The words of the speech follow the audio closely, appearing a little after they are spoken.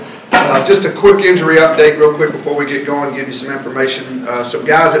Just a quick injury update real quick before we get going, give you some information. Some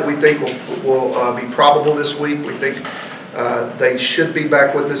guys that we think will be probable this week. We think they should be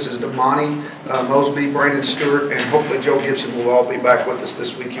back with us is Damani Mosby, Brandon Stewart, and hopefully Joe Gibson will all be back with us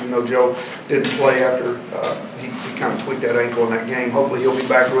this week, even though Joe didn't play after he kind of tweaked that ankle in that game. Hopefully he'll be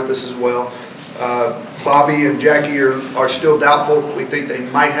back with us as well. Bobby and Jackie are still doubtful. We think they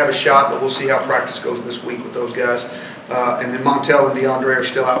might have a shot, but we'll see how practice goes this week with those guys. And then Montel and DeAndre are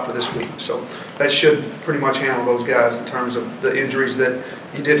still out for this week. So that should pretty much handle those guys in terms of the injuries that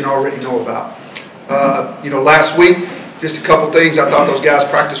you didn't already know about. Last week, just a couple things. I thought those guys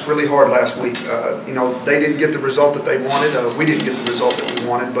practiced really hard last week. They didn't get the result that they wanted. We didn't get the result that we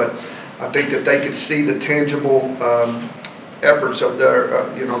wanted, but I think that they could see the tangible efforts of their,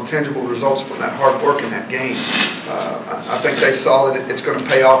 tangible results from that hard work in that game. I think they saw that it's going to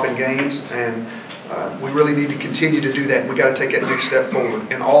pay off in games, and we really need to continue to do that. We got to take that next step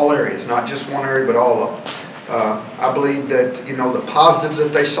forward in all areas, not just one area, but all of them. I believe that the positives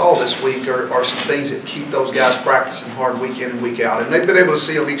that they saw this week are some things that keep those guys practicing hard week in and week out, and they've been able to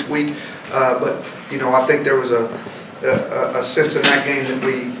see them each week. But I think there was a sense in that game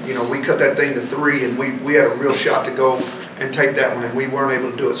that we cut that thing to 3, and we had a real shot to go and take that one, and we weren't able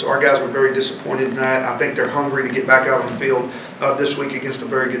to do it. So our guys were very disappointed in that. I think they're hungry to get back out on the field this week against a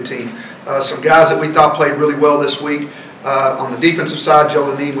very good team. Some guys that we thought played really well this week. On the defensive side, Joe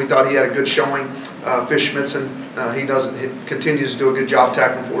Lanine, we thought he had a good showing. Fish Schmitzen, he continues to do a good job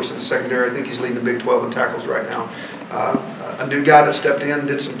tackling for us in the secondary. I think he's leading the Big 12 in tackles right now. A new guy that stepped in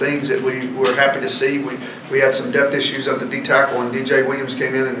did some things that we were happy to see. We had some depth issues at the D tackle, and DJ Williams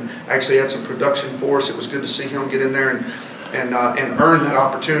came in and actually had some production for us. It was good to see him get in there and earn that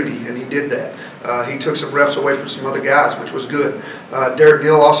opportunity, and he did that. He took some reps away from some other guys, which was good. Derek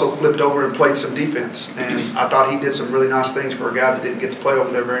Neal also flipped over and played some defense, and I thought he did some really nice things for a guy that didn't get to play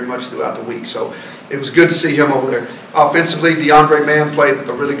over there very much throughout the week. So it was good to see him over there. Offensively, DeAndre Mann played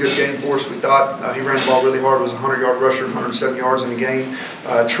a really good game for us. We thought he ran the ball really hard, was a 100-yard rusher, 107 yards in the game.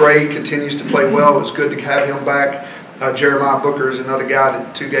 Trey continues to play well. It was good to have him back. Jeremiah Booker is another guy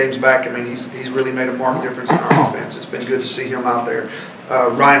that 2 games back, he's really made a marked difference in our offense. It's been good to see him out there.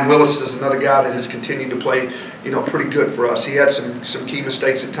 Ryan Willis is another guy that has continued to play, pretty good for us. He had some key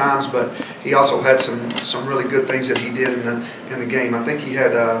mistakes at times, but he also had some really good things that he did in the game. I think he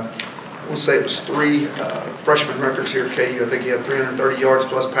had, I want to say it was 3 freshman records here at KU. I think he had 330 yards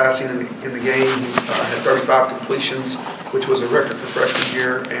plus passing in the game. He had 35 completions, which was a record for freshman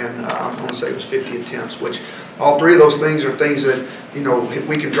year, and I want to say it was 50 attempts, which all 3 of those things are things that,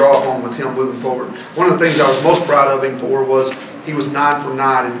 we can draw upon with him moving forward. One of the things I was most proud of him for was he was 9 for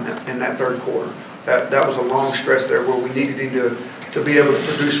 9 in that third quarter. That was a long stretch there where we needed him to be able to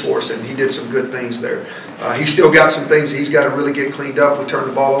produce for us, and he did some good things there. He's still got some things he's got to really get cleaned up. We turned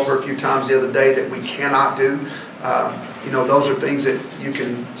the ball over a few times the other day that we cannot do. Those are things that you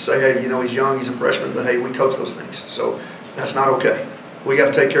can say, hey, he's young, he's a freshman, but hey, we coach those things. So that's not okay. We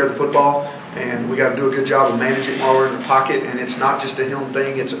got to take care of the football, and we got to do a good job of managing while we're in the pocket. And it's not just a him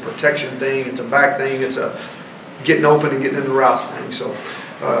thing; it's a protection thing, it's a back thing, it's a getting open and getting in the routes thing. So,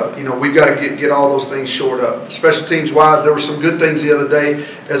 we've got to get all those things shored up. Special teams wise, there were some good things the other day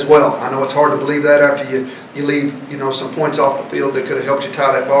as well. I know it's hard to believe that after you leave some points off the field that could have helped you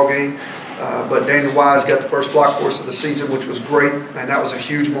tie that ball game. But Daniel Wise got the first block for us of the season, which was great, and that was a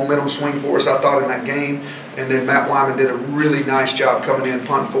huge momentum swing for us, I thought, in that game. And then Matt Wyman did a really nice job coming in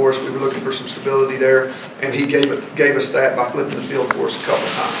punting for us. We were looking for some stability there, and he gave us that by flipping the field for us a couple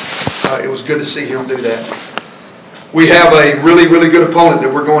of times. It was good to see him do that. We have a really, really good opponent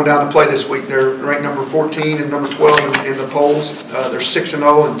that we're going down to play this week. They're ranked number 14 and number 12 in the polls. They're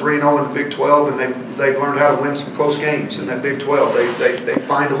 6-0 and 3-0 in the Big 12, and they've learned how to win some close games in that Big 12. They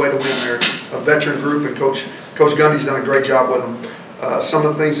find a way to win. They're a veteran group, and Coach Gundy's done a great job with them. Some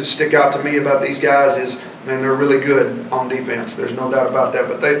of the things that stick out to me about these guys is, man, they're really good on defense. There's no doubt about that.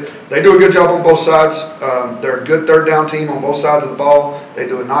 But they do a good job on both sides. They're a good third down team on both sides of the ball. They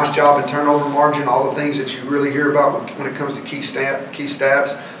do a nice job in turnover margin, all the things that you really hear about when it comes to key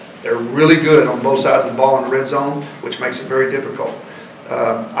stats. They're really good on both sides of the ball in the red zone, which makes it very difficult.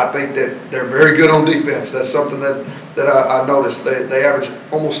 I think that they're very good on defense. That's something that I noticed. They average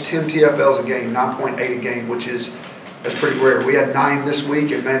almost 10 TFLs a game, 9.8 a game, that's pretty rare. We had 9 this week,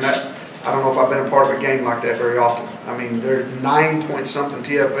 and man, I don't know if I've been a part of a game like that very often. I mean, they're 9-point-something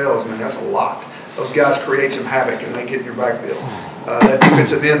TFLs. Man, that's a lot. Those guys create some havoc, and they get in your backfield. That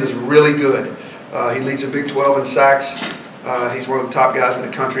defensive end is really good. He leads the Big 12 in sacks. He's one of the top guys in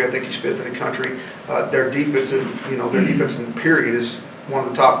the country. I think he's 5th in the country. Their defense in the period is one of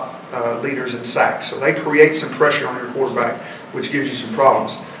the top leaders in sacks. So they create some pressure on your quarterback, which gives you some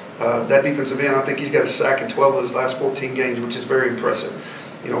problems. That defensive end, I think he's got a sack in 12 of his last 14 games, which is very impressive.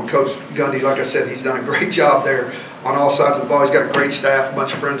 Coach Gundy, like I said, he's done a great job there on all sides of the ball. He's got a great staff, a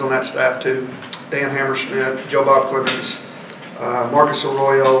bunch of friends on that staff too. Dan Hammerschmidt, Joe Bob Clemens, Marcus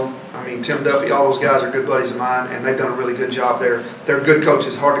Arroyo, Tim Duffy, all those guys are good buddies of mine, and they've done a really good job there. They're good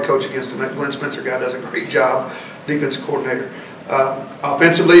coaches, hard to coach against them. That Glenn Spencer guy does a great job, defensive coordinator.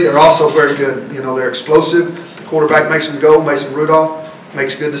 Offensively, they're also very good. They're explosive. The quarterback makes them go. Mason Rudolph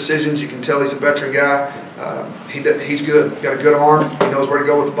makes good decisions. You can tell he's a veteran guy. He's good. Got a good arm. He knows where to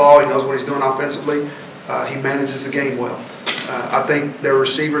go with the ball. He knows what he's doing offensively. He manages the game well. I think their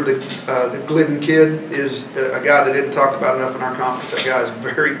receiver, the Glidden kid, is a guy that isn't talked about enough in our conference. That guy is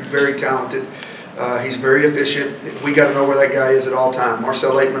very, very talented. He's very efficient. We got to know where that guy is at all time.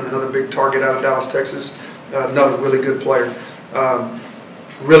 Marcel Aitman, another big target out of Dallas, Texas, another really good player.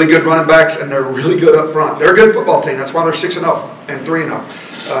 Really good running backs, and they're really good up front. They're a good football team. That's why they're 6-0 and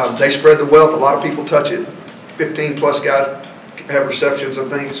 3-0. They spread the wealth. A lot of people touch it. 15-plus guys have receptions, I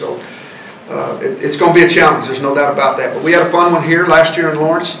think. So it's going to be a challenge. There's no doubt about that. But we had a fun one here last year in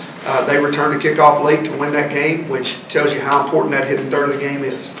Lawrence. They returned to kickoff late to win that game, which tells you how important that hidden third of the game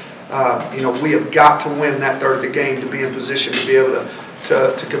is. We have got to win that third of the game to be in position to be able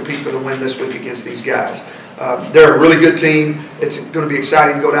to compete for the win this week against these guys. They're a really good team. It's going to be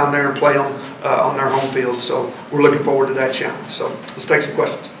exciting to go down there and play them on their home field. So we're looking forward to that challenge. So let's take some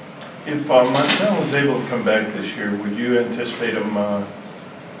questions. If Montel was able to come back this year, would you anticipate him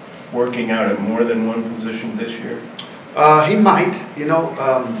working out at more than one position this year? He might.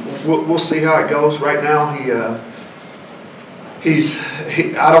 We'll see how it goes. Right now, I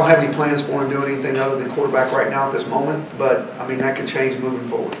don't have any plans for him doing anything other than quarterback right now at this moment. But that could change moving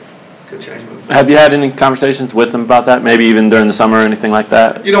forward. Have you had any conversations with him about that? Maybe even during the summer or anything like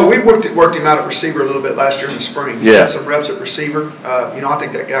that? We worked him out at receiver a little bit last year in the spring. He had some reps at receiver. I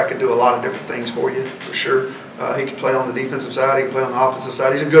think that guy could do a lot of different things for you, for sure. He can play on the defensive side. He can play on the offensive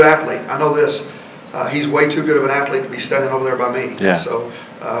side. He's a good athlete. I know this. He's way too good of an athlete to be standing over there by me. Yeah. So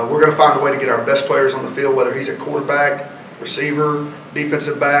we're going to find a way to get our best players on the field, whether he's a quarterback, receiver,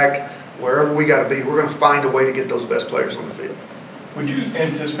 defensive back, wherever we got to be. We're going to find a way to get those best players on the field. Would you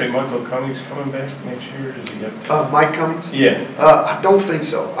anticipate Michael Cummings coming back next year? Or does he have to? Mike Cummings? Yeah. I don't think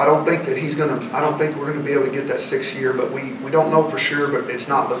so. I don't think that I don't think we're going to be able to get that 6th year, but we don't know for sure, but it's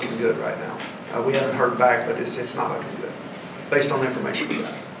not looking good right now. We haven't heard back, but it's not looking good, based on the information we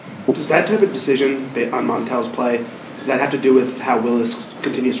got. Does that type of decision on Montel's play, does that have to do with how Willis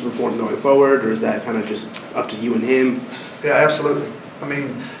continues to perform going forward, or is that kind of just up to you and him? Yeah, absolutely.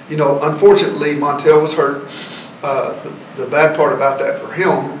 Unfortunately, Montel was hurt. The bad part about that for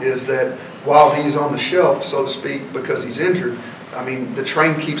him is that while he's on the shelf, so to speak, because he's injured, the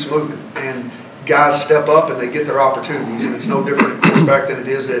train keeps moving, and guys step up and they get their opportunities, and it's no different at quarterback than it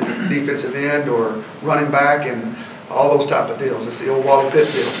is at defensive end or running back and all those type of deals. It's the old Wally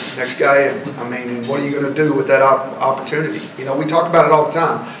Pitt deal. Next guy in. And what are you going to do with that opportunity? We talk about it all the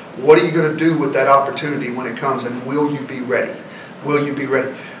time. What are you going to do with that opportunity when it comes, and will you be ready? Will you be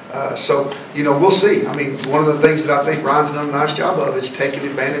ready? We'll see. One of the things that I think Ryan's done a nice job of is taking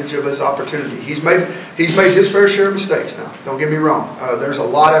advantage of his opportunity. He's made his fair share of mistakes now. Don't get me wrong. There's a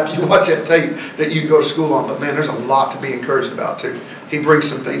lot after you watch that tape that you can go to school on, but man, there's a lot to be encouraged about too. He brings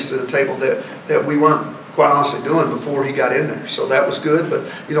some things to the table that we weren't quite honestly doing before he got in there. So that was good, but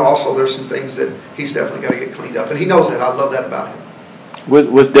also there's some things that he's definitely got to get cleaned up, and he knows that. I love that about him.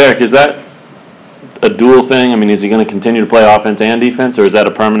 With Derek, is that a dual thing? Is he going to continue to play offense and defense, or is that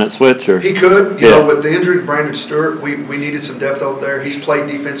a permanent switch? Or he could. You know, with the injury to Brandon Stewart, we needed some depth over there. He's played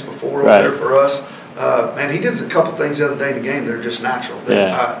defense before over there for us. And he did a couple things the other day in the game that are just natural. Clint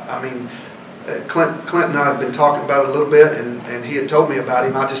and I had been talking about it a little bit, and he had told me about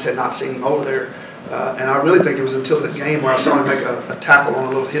him. I just had not seen him over there. And I really think it was until the game where I saw him make a tackle on a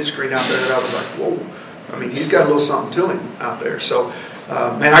little hitch screen out there that I was like, whoa. He's got a little something to him out there. So,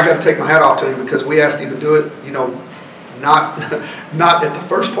 I got to take my hat off to him because we asked him to do it, not at the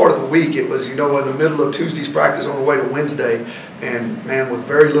first part of the week. It was, in the middle of Tuesday's practice on the way to Wednesday. And, man, with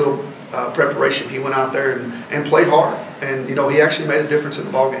very little preparation, he went out there and played hard. And, he actually made a difference in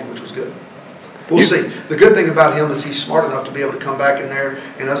the ballgame, which was good. We'll see. The good thing about him is he's smart enough to be able to come back in there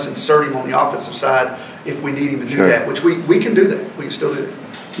and us insert him on the offensive side if we need him to do that, which we can do that. We can still do that.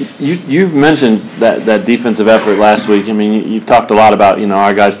 You've mentioned that defensive effort last week. You've talked a lot about,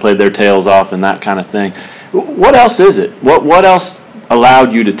 our guys played their tails off and that kind of thing. What else is it? What else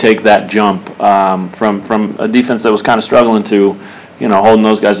allowed you to take that jump from a defense that was kind of struggling to, holding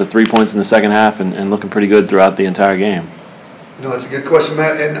those guys to 3 points in the second half and looking pretty good throughout the entire game? It's a good question,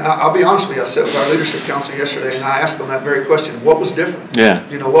 Matt. And I'll be honest with you. I sat with our leadership council yesterday, and I asked them that very question: what was different? Yeah.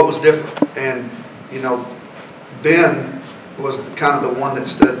 What was different? And Ben was kind of the one that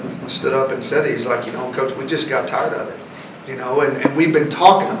stood up and said, he's like, Coach, we just got tired of it. And we've been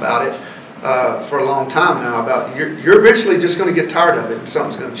talking about it for a long time now. About you're eventually just going to get tired of it, and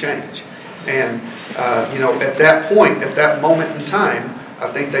something's going to change. And at that point, at that moment in time, I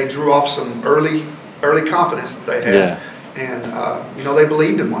think they drew off some early confidence that they had. Yeah. And, they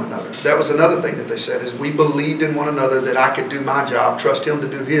believed in one another. That was another thing that they said, is we believed in one another, that I could do my job, trust him to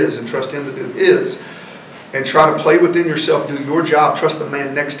do his, and trust him to do his. And try to play within yourself, do your job, trust the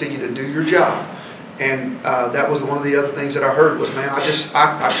man next to you to do your job. And that was one of the other things that I heard was, man,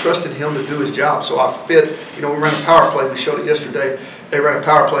 I trusted him to do his job. So I fit, we ran a power play. We showed it yesterday. They ran a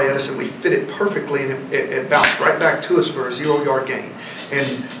power play at us, and we fit it perfectly, and it bounced right back to us for a 0-yard gain. And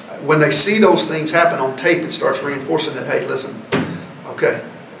when they see those things happen on tape, it starts reinforcing that, hey, listen, okay,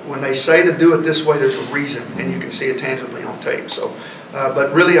 when they say to do it this way, there's a reason, and you can see it tangibly on tape. So,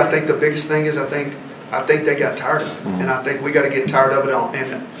 but really, I think the biggest thing is I think they got tired of it, and I think we got to get tired of it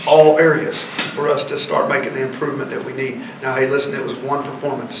in all areas for us to start making the improvement that we need. Now, hey, listen, it was one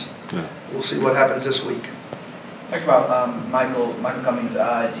performance. Yeah. We'll see what happens this week. Talk about Michael Cummings.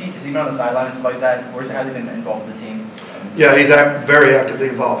 Is he been on the sidelines and stuff like that? Or has he been involved with the team? Yeah, he's very actively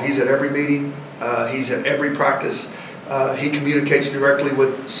involved. He's at every meeting. He's at every practice. He communicates directly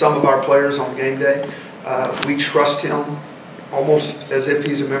with some of our players on game day. We trust him almost as if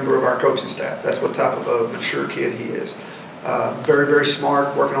he's a member of our coaching staff. That's what type of a mature kid he is. Very, very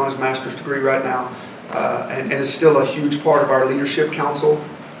smart, working on his master's degree right now, and is still a huge part of our leadership council.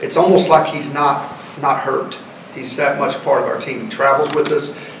 It's almost like he's not hurt. He's that much part of our team. He travels with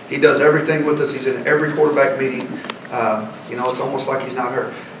us. He does everything with us. He's in every quarterback meeting. It's almost like he's not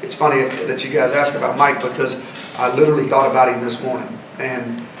hurt. It's funny that you guys ask about Mike, because I literally thought about him this morning.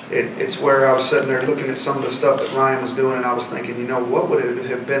 And it's where I was sitting there looking at some of the stuff that Ryan was doing, and I was thinking, what would it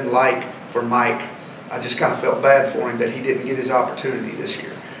have been like for Mike? I just kind of felt bad for him that he didn't get his opportunity this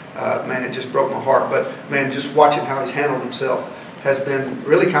year. Man, it just broke my heart. But, man, just watching how he's handled himself has been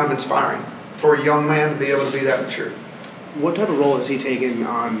really kind of inspiring for a young man to be able to be that mature. What type of role has he taken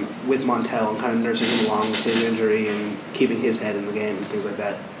on with Montel and kind of nursing him along with his injury and keeping his head in the game and things like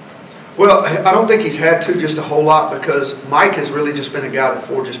that? Well, I don't think he's had to just a whole lot, because Mike has really just been a guy that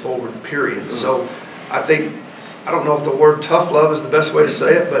forges forward, period. Mm-hmm. So I don't know if the word tough love is the best way to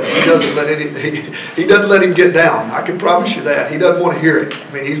say it, but he doesn't let him get down. I can promise you that. He doesn't want to hear it.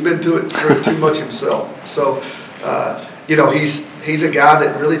 I mean, he's been through it too much himself. So, he's a guy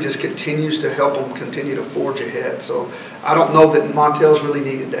that really just continues to help him continue to forge ahead. So I don't know that Montel's really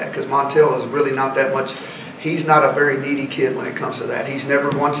needed that, because Montel is really not that much. He's not a very needy kid when it comes to that. He's never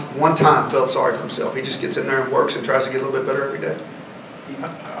one time felt sorry for himself. He just gets in there and works and tries to get a little bit better every day.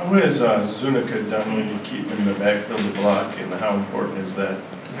 How has Zuniga done when you keep him in the backfield to block, and how important is that?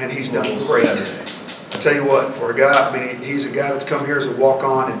 Man, he's done great. I tell you what, for a guy, he's a guy that's come here as a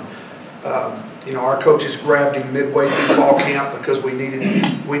walk-on, and our coaches grabbed him midway through fall camp because we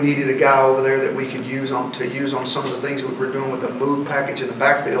needed a guy over there that we could use on some of the things that we're doing with the move package in the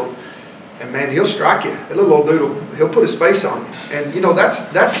backfield. And, man, he'll strike you. That little old dude, he'll put his face on you. And,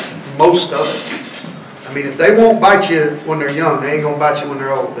 that's most of it. I mean, if they won't bite you when they're young, they ain't going to bite you when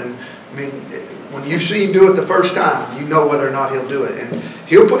they're old. And, when you see him do it the first time, you know whether or not he'll do it. And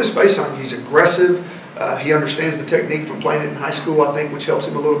he'll put his face on you. He's aggressive. He understands the technique from playing it in high school, I think, which helps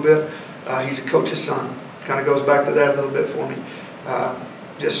him a little bit. He's a coach's son. Kind of goes back to that a little bit for me.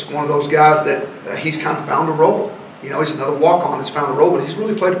 Just one of those guys that he's kind of found a role. He's another walk-on that's found a role, but he's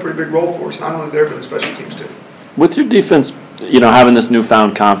really played a pretty big role for us, not only there, but in special teams too. With your defense, having this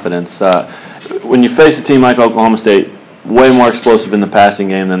newfound confidence, when you face a team like Oklahoma State, way more explosive in the passing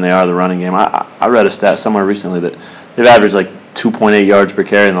game than they are the running game. I read a stat somewhere recently that they've averaged like 2.8 yards per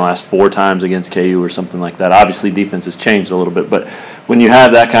carry in the last 4 times against KU or something like that. Obviously, defense has changed a little bit, but when you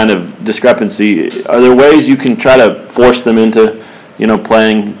have that kind of discrepancy, are there ways you can try to force them into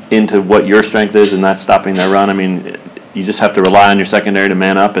playing into what your strength is, and that's stopping their run? You just have to rely on your secondary to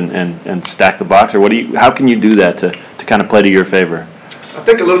man up and stack the box, or how can you do that to kind of play to your favor? I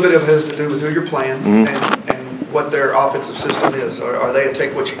think a little bit of it has to do with who you're playing and what their offensive system is. Are they a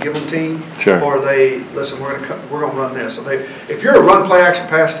take what you give them team? Sure. Or are they, listen, we're going to run this? If you're a run, play, action,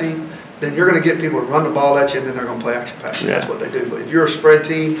 pass team, then you're going to get people to run the ball at you, and then they're going to play action, pass. Yeah. That's what they do. But if you're a spread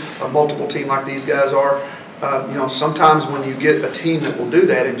team, a multiple team like these guys are, sometimes when you get a team that will do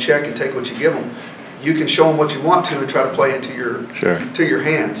that and check and take what you give them, you can show them what you want to and try to play into your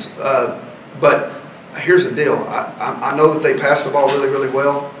hands. But here's the deal. I know that they pass the ball really, really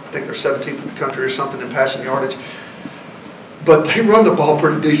well. I think they're 17th in the country or something in passing yardage. but they run the ball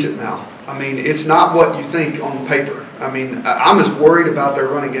pretty decent now. I mean, it's not what you think on paper. I mean, I'm as worried about their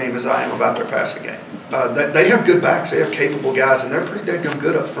running game as I am about their passing game. They have good backs. They have capable guys, and they're pretty damn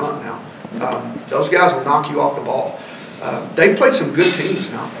good up front now. Those guys will knock you off the ball. They've played some good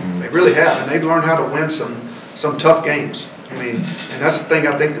teams now. They really have, and they've learned how to win some tough games. I mean, and that's the thing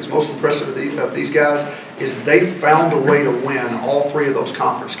I think that's most impressive of these guys is they found a way to win all 3 of those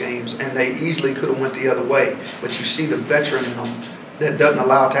conference games, and they easily could have went the other way. But you see the veteran in them that doesn't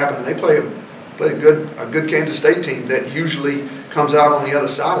allow it to happen. And they play a good Kansas State team that usually comes out on the other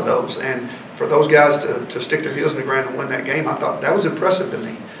side of those. And for those guys to stick their heels in the ground and win that game, I thought that was impressive to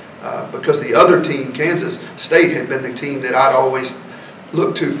me because the other team, Kansas State, had been the team that I'd always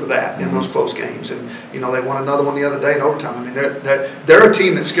looked to for that in those close games. And, you know, they won another one the other day in overtime. I mean, they're a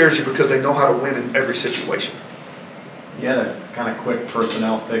team that scares you because they know how to win in every situation. You had a kind of quick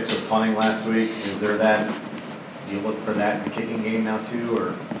personnel fix with punting last week. Is there that? Do you look for that in the kicking game now too,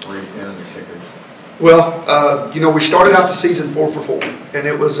 or where you stand on the kickers? Well, you know, we started out the season 4 for 4, and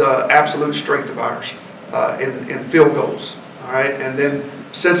it was absolute strength of ours in field goals. All right, and then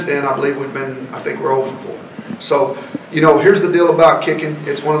since then, I believe I think we're 0 for 4. So, you know, here's the deal about kicking.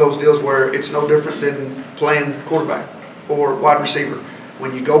 It's one of those deals where it's no different than playing quarterback or wide receiver.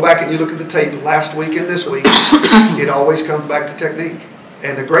 When you go back and you look at the tape last week and this week, it always comes back to technique.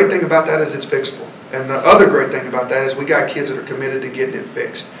 And the great thing about that is it's fixable. And the other great thing about that is we got kids that are committed to getting it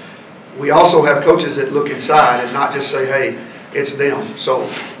fixed. We also have coaches that look inside and not just say, hey, it's them. So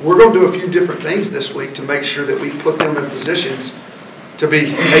we're going to do a few different things this week to make sure that we put them in positions to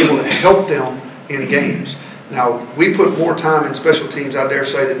be able to help them in games. Now, we put more time in special teams, I dare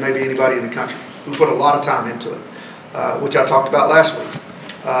say, than maybe anybody in the country. We put a lot of time into it, which I talked about last week.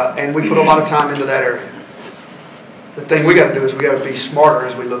 And we put a lot of time into that area. The thing we got to do is we got to be smarter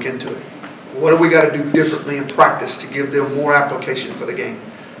as we look into it. What do we got to do differently in practice to give them more application for the game?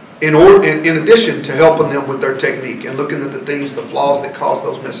 In addition to helping them with their technique and looking at the things, the flaws that cause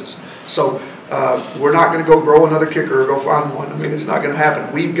those misses. So we're not going to go grow another kicker or go find one. I mean, it's not going to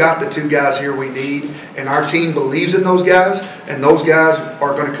happen. We've got the 2 guys here we need, and our team believes in those guys, and those guys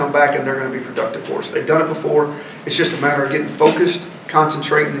are going to come back and they're going to be productive for us. They've done it before. It's just a matter of getting focused,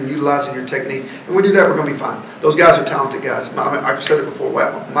 concentrating, and utilizing your technique. And we do that, we're going to be fine. Those guys are talented guys. I've said it before.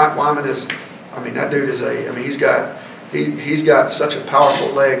 Mike Wyman is, I mean, that dude is he's got such a powerful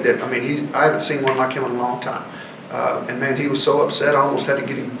leg that, I mean, I haven't seen one like him in a long time. And man, he was so upset, I almost had to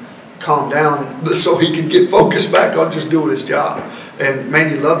get him calmed down so he could get focused back on just doing his job. And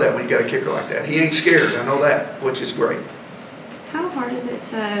man, you love that when you got a kicker like that. He ain't scared, I know that, which is great. How hard is it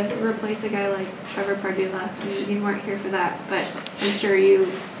to replace a guy like Trevor Pardula? You weren't here for that, but I'm sure you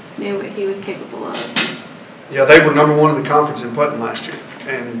knew what he was capable of. Yeah, they were number 1 in the conference in punting last year.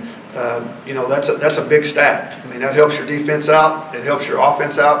 And you know, that's a big stat. I mean, that helps your defense out. It helps your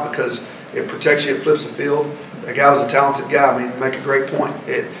offense out because it protects you. It flips the field. That guy was a talented guy. I mean, you make a great point.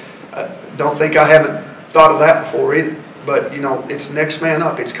 Don't think I haven't thought of that before either. But, you know, it's next man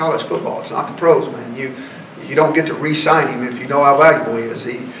up. It's college football. It's not the pros, man. You don't get to re-sign him if you know how valuable he is.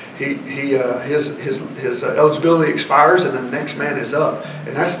 His eligibility expires and the next man is up.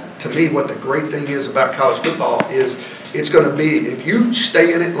 And that's, to me, what the great thing is about college football is it's going to be, if you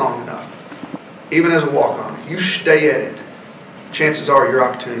stay in it long enough, even as a walk-on, if you stay at it, chances are your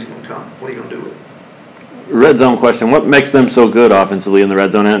opportunity is going to come. What are you going to do with it? Red zone question. What makes them so good offensively in the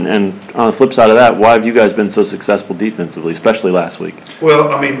red zone? And on the flip side of that, why have you guys been so successful defensively, especially last week?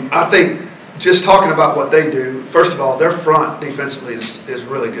 Well, I mean, I think just talking about what they do, first of all, their front defensively is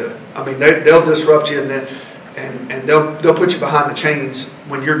really good. I mean, they'll disrupt you and they'll put you behind the chains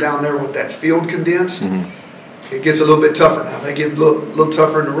when you're down there with that field condensed. Mm-hmm. It gets a little bit tougher now. They get a little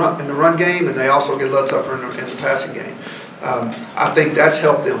tougher in the run game, and they also get a little tougher in the passing game. I think that's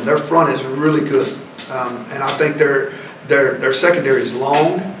helped them. Their front is really good. And I think their secondary is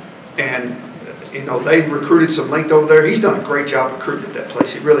long, and you know they've recruited some length over there. He's done a great job recruiting at that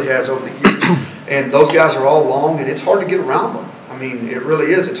place. He really has over the years. And those guys are all long, and it's hard to get around them. I mean, it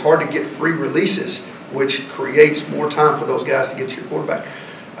really is. It's hard to get free releases, which creates more time for those guys to get to your quarterback.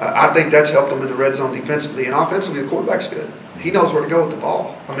 I think that's helped them in the red zone defensively, and offensively the quarterback's good. He knows where to go with the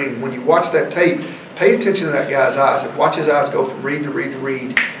ball. I mean, when you watch that tape, pay attention to that guy's eyes and watch his eyes go from read to read to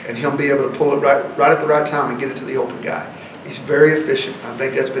read, and he'll be able to pull it right at the right time and get it to the open guy. He's very efficient. I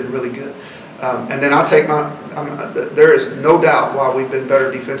think that's been really good. And then there is no doubt why we've been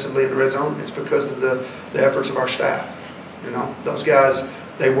better defensively in the red zone. It's because of the efforts of our staff. You know, those guys,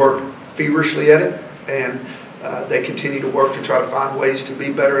 they work feverishly at it, and they continue to work to try to find ways to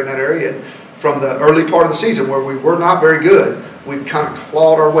be better in that area. And from the early part of the season where we were not very good, we've kind of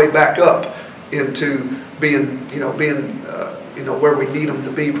clawed our way back up into being where we need them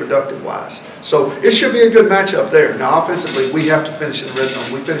to be productive-wise. So it should be a good matchup there. Now, offensively, we have to finish in the red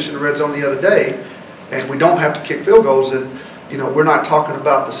zone. We finished in the red zone the other day, and we don't have to kick field goals. And, we're not talking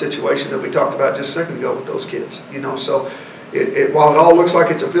about the situation that we talked about just a second ago with those kids. So while it all looks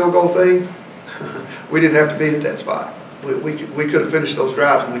like it's a field goal thing, we didn't have to be at that spot. We could have finished those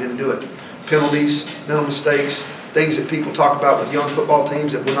drives, and we didn't do it. Penalties, mental mistakes, things that people talk about with young football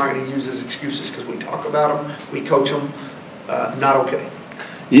teams that we're not going to use as excuses because we talk about them, we coach them. Not okay.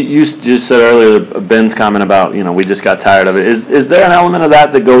 You just said earlier, Ben's comment about, we just got tired of it. Is there an element of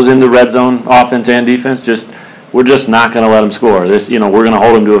that goes into red zone offense and defense? We're just not going to let them score. We're going to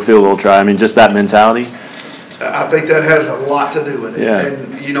hold them to a field goal try. I mean, just that mentality. I think that has a lot to do with it. Yeah.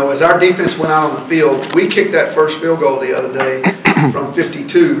 And, as our defense went out on the field, we kicked that first field goal the other day from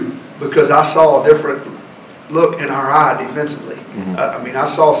 52 because I saw a different look in our eye defensively. Mm-hmm. I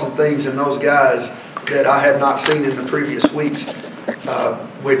saw some things in those guys that I had not seen in the previous weeks,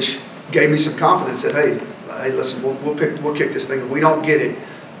 which gave me some confidence that, hey, listen, we'll kick this thing. If we don't get it,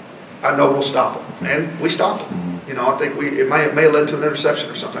 I know we'll stop them. And we stopped them. I think it may have led to an interception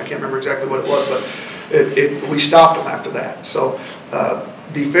or something. I can't remember exactly what it was, but we stopped them after that. So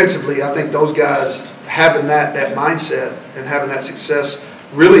defensively, I think those guys having that mindset and having that success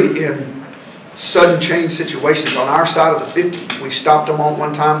really in sudden change situations on our side of the 50. We stopped them on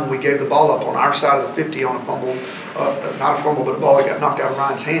one time when we gave the ball up on our side of the 50 on a fumble, not a fumble, but a ball that got knocked out of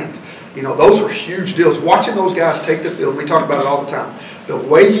Ryan's hands. Those were huge deals. Watching those guys take the field, we talk about it all the time. The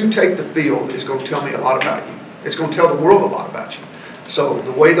way you take the field is going to tell me a lot about you. It's going to tell the world a lot about you. So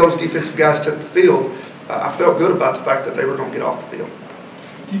the way those defensive guys took the field, I felt good about the fact that they were going to get off the field.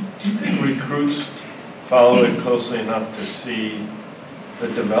 Do you think recruits follow it closely enough to see the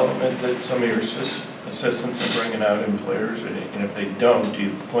development that some of your assistants are bringing out in players? And if they don't, do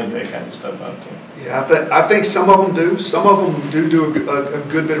you point that kind of stuff out to them? Yeah, I think some of them do. Some of them do a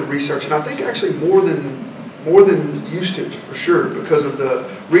good bit of research, and I think actually more than used to, for sure, because of the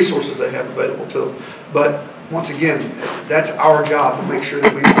resources they have available to them. But once again, that's our job to make sure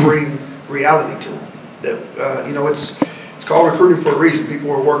that we bring reality to them. That it's called recruiting for a reason.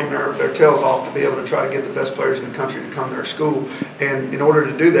 People are working their tails off to be able to try to get the best players in the country to come to their school. And in order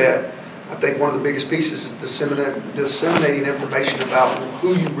to do that, I think one of the biggest pieces is disseminating information about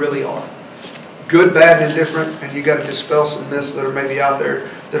who you really are. Good, bad, and indifferent, and you got to dispel some myths that are maybe out there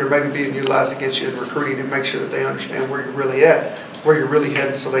that are maybe being utilized against you in recruiting and make sure that they understand where you're really at, where you're really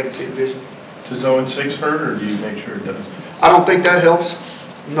headed so they can see the vision. Does 0-6 hurt, or do you make sure it does? I don't think that helps.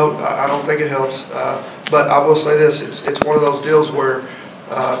 No, I don't think it helps. But I will say this, it's one of those deals where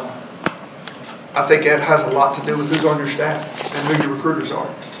I think it has a lot to do with who's on your staff and who your recruiters are.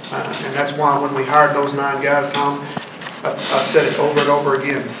 And that's why when we hired those 9 guys, Tom, I said it over and over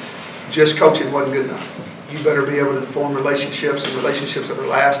again, just coaching wasn't good enough. You better be able to form relationships and relationships that are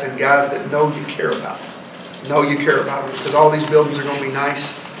last, and guys that know you care about them. Know you care about them, because all these buildings are going to be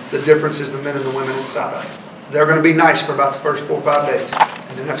nice. The difference is the men and the women inside of it. They're going to be nice for about the first 4 or 5 days,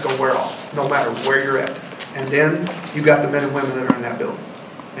 and then that's going to wear off, no matter where you're at. And then you got the men and women that are in that building.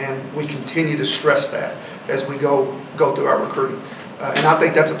 And we continue to stress that as we go through our recruiting. And I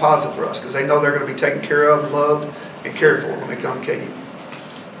think that's a positive for us, because they know they're going to be taken care of, loved, and cared for when they come to KU.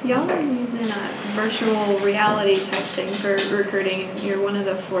 Y'all are using a virtual reality type thing for recruiting, and you're one of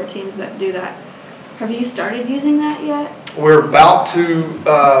the 4 teams that do that. Have you started using that yet? We're about to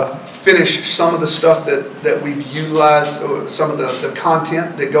finish some of the stuff that we've utilized, some of the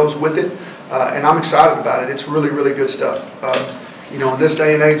content that goes with it, and I'm excited about it. It's really, really good stuff. In this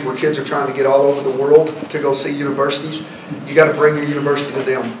day and age where kids are trying to get all over the world to go see universities, you got to bring your university to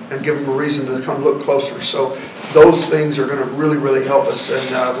them and give them a reason to come look closer. So those things are going to really, really help us,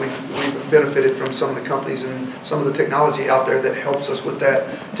 and we've benefited from some of the companies and some of the technology out there that helps us with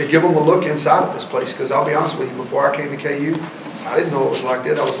that, to give them a look inside of this place. Because I'll be honest with you, before I came to KU, I didn't know it was like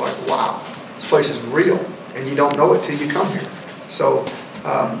that. I was like, wow, this place is real, and you don't know it till you come here. So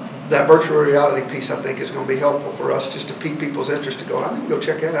that virtual reality piece, I think, is going to be helpful for us, just to pique people's interest to go, I need to go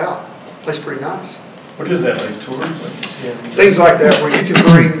check that out. The place is pretty nice. What is that, like tours? Like things like that, where you can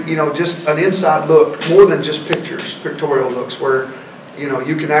bring, just an inside look, more than just pictures, pictorial looks, where,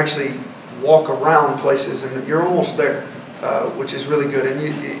 you can actually walk around places and you're almost there, which is really good. And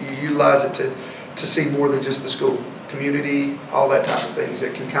you utilize it to see more than just the school, community, all that type of things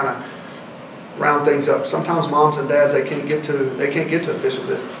that can kind of round things up. Sometimes moms and dads, they can't get to official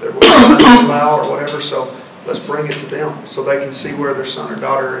visits. They're allow or whatever, so let's bring it to them so they can see where their son or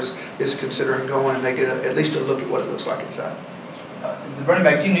daughter is considering going, and they get at least a look at what it looks like inside. The running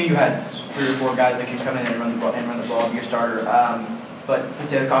backs, you knew you had 3 or 4 guys that can come in and run the ball, be your starter. But since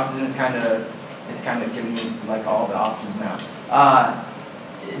the other Cox is kind of it's kind of giving you like all the options now.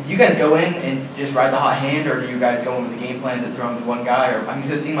 Do you guys go in and just ride the hot hand, or do you guys go in with a game plan to throw him to one guy? Or I mean,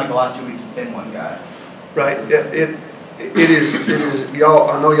 'cause it seemed like the last 2 weeks have been one guy. Right, it is,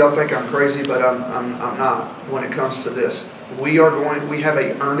 y'all, I know y'all think I'm crazy, but I'm not when it comes to this. We have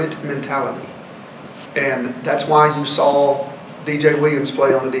a earn it mentality. And that's why you saw DJ Williams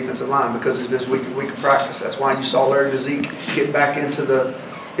play on the defensive line, because of his week of practice. That's why you saw Larry Mazik get back into the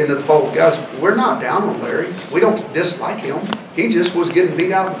fold. Guys, we're not down on Larry. We don't dislike him. He just was getting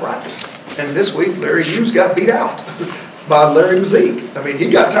beat out in practice. And this week, Larry Hughes got beat out by Larry Mazik. I mean, he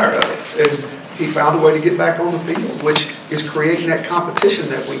got tired of it. And he found a way to get back on the field, which is creating that competition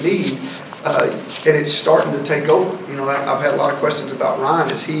that we need. And it's starting to take over. You know, I've had a lot of questions about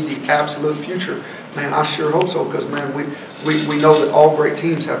Ryan. Is he the absolute future? Man, I sure hope so, because, man, we know that all great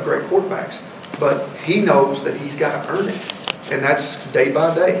teams have great quarterbacks. But he knows that he's got to earn it. And that's day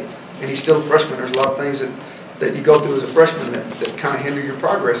by day. And he's still a freshman. There's a lot of things that you go through as a freshman that kind of hinder your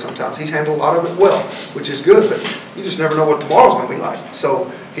progress sometimes. He's handled a lot of it well, which is good, but you just never know what tomorrow's going to be like.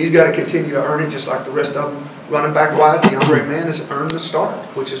 So he's got to continue to earn it just like the rest of them. Running back wise, DeAndre Mann has earned the start,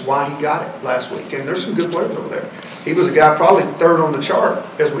 which is why he got it last week. And there's some good players over there. He was a guy probably third on the chart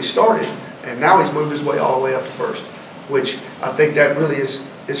as we started, and now he's moved his way all the way up to first, which I think that really is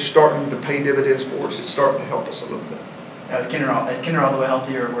starting to pay dividends for us. It's starting to help us a little bit. Now, is Kinder all the way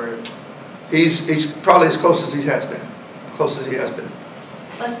healthy, or where? He's probably as close as he has been.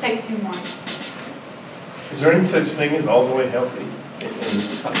 Let's take 2 more. Is there any such thing as all the way healthy in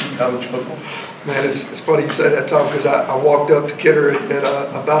college football? Man, it's funny you say that, Tom, because I walked up to Kidder at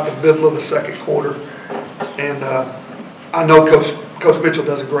about the middle of the second quarter, and I know Coach Mitchell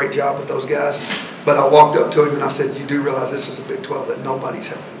does a great job with those guys, but I walked up to him and I said, you do realize this is a Big 12, that nobody's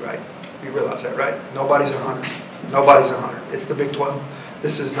healthy, right? You realize that, right? Nobody's 100. Nobody's 100. It's the Big 12.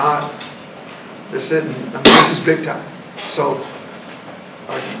 This is big time. So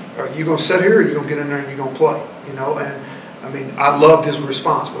are you going to sit here, or are you going to get in there and you're going to play? You know, and I mean, I loved his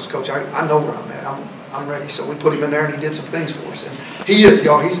response was, Coach, I know where I'm at. I'm ready. So we put him in there and he did some things for us. And he is,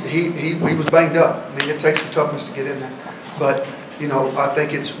 y'all, he was banged up. I mean, it takes some toughness to get in there. But, you know, I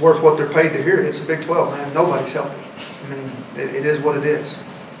think it's worth what they're paid to hear. It's a Big 12, man. Nobody's healthy. I mean, it is what it is.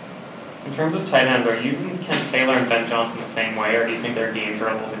 In terms of tight ends, are you using Kent Taylor and Ben Johnson the same way, or do you think their games are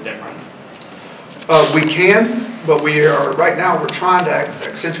a little bit different? We can, but right now we're trying to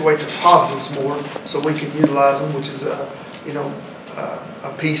accentuate the positives more so we can utilize them, which is a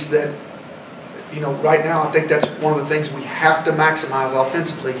piece that, you know, right now I think that's one of the things we have to maximize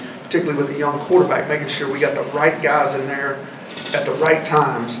offensively, particularly with a young quarterback, making sure we got the right guys in there at the right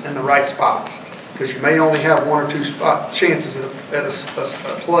times in the right spots, because you may only have 1 or 2 spot chances at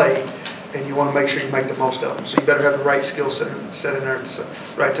a play, and you want to make sure you make the most of them. So you better have the right skill set in there at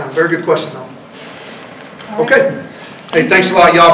the right time. Very good question, though. Okay. Hey, thanks a lot, y'all.